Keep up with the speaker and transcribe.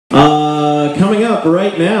coming up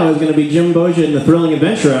right now is going to be Jim Boja in the Thrilling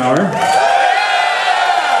Adventure Hour.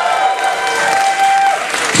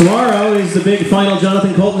 Tomorrow is the big final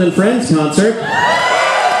Jonathan Colton and Friends concert.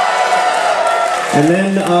 And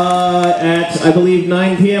then at, I believe,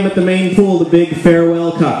 9 p.m. at the main pool, the big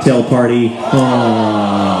farewell cocktail party.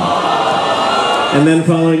 Aww. And then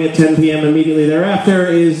following at 10 p.m. immediately thereafter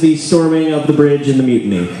is the storming of the bridge in the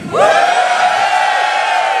mutiny.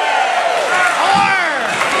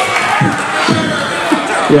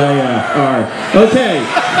 Yeah. Okay.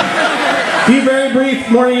 A few very brief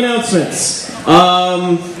morning announcements.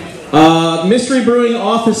 Mystery Brewing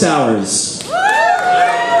office hours.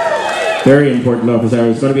 Very important office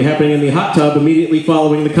hours. It's going to be happening in the hot tub immediately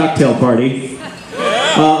following the cocktail party.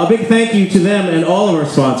 A big thank you to them and all of our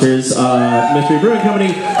sponsors. Mystery Brewing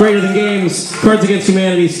Company, Greater Than Games, Cards Against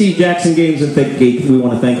Humanity, Steve Jackson Games, and Think Geek. We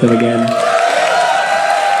want to thank them again.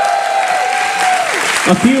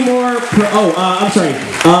 A few more,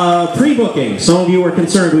 pre-booking. Some of you were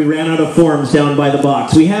concerned we ran out of forms down by the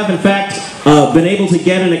box. We have, in fact, been able to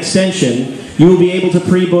get an extension. You will be able to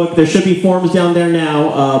pre-book. There should be forms down there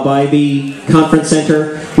now by the conference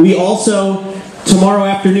center. We also, tomorrow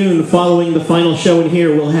afternoon, following the final show in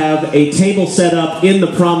here, we'll have a table set up in the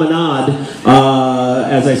promenade,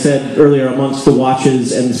 as I said earlier, amongst the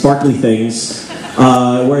watches and sparkly things.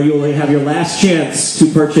 Where you will have your last chance to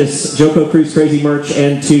purchase JoCo Cruise Crazy merch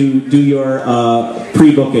and to do your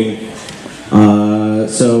pre-booking.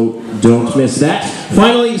 So don't miss that.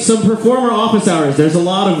 Finally, some performer office hours. There's a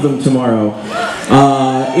lot of them tomorrow.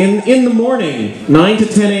 In the morning, 9 to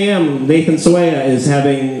 10 a.m., Nathan Soea is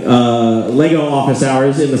having Lego office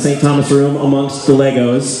hours in the St. Thomas room amongst the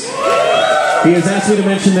Legos. He has asked me to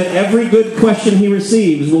mention that every good question he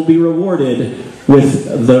receives will be rewarded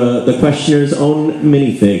with the questioner's own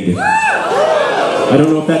minifig. I don't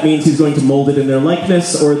know if that means he's going to mold it in their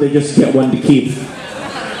likeness or they just get one to keep.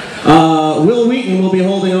 Will Wheaton will be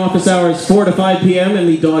holding office hours 4 to 5 p.m. in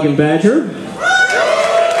the Dog and Badger.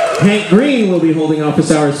 Hank Green will be holding office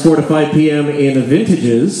hours 4 to 5 p.m. in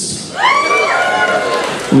Vintages.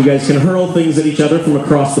 You guys can hurl things at each other from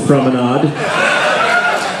across the promenade.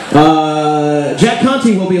 Jack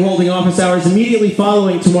Conte will be holding office hours immediately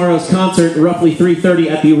following tomorrow's concert, roughly 3:30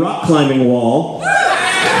 at the rock climbing wall.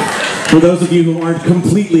 For those of you who aren't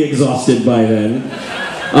completely exhausted by then.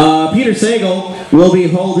 Peter Sagal will be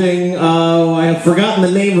holding, I have forgotten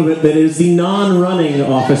the name of it, but it is the non-running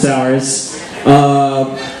office hours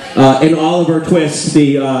in Oliver Twist,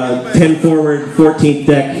 the 10 forward, 14th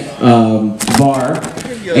deck bar.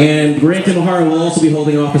 And Grant and O'Hara will also be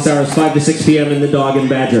holding office hours 5 to 6 p.m. in the Dog and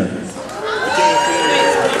Badger.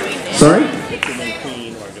 Sorry?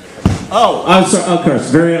 Oh, I'm sorry, of course.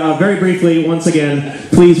 Very briefly, once again,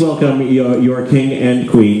 please welcome your king and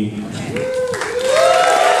queen.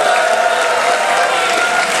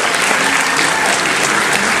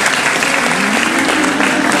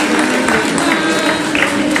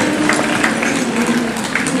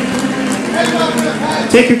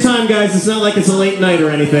 Take your time, guys. It's not like it's a late night or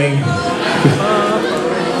anything.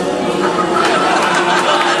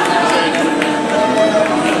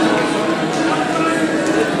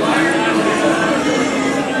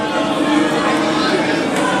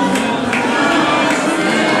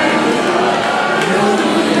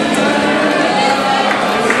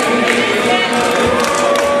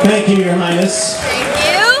 Thank you, Your Highness. Thank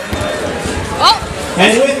you. Oh.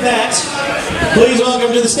 And with that, please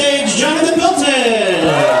welcome to the stage, Jonathan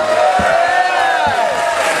Colton.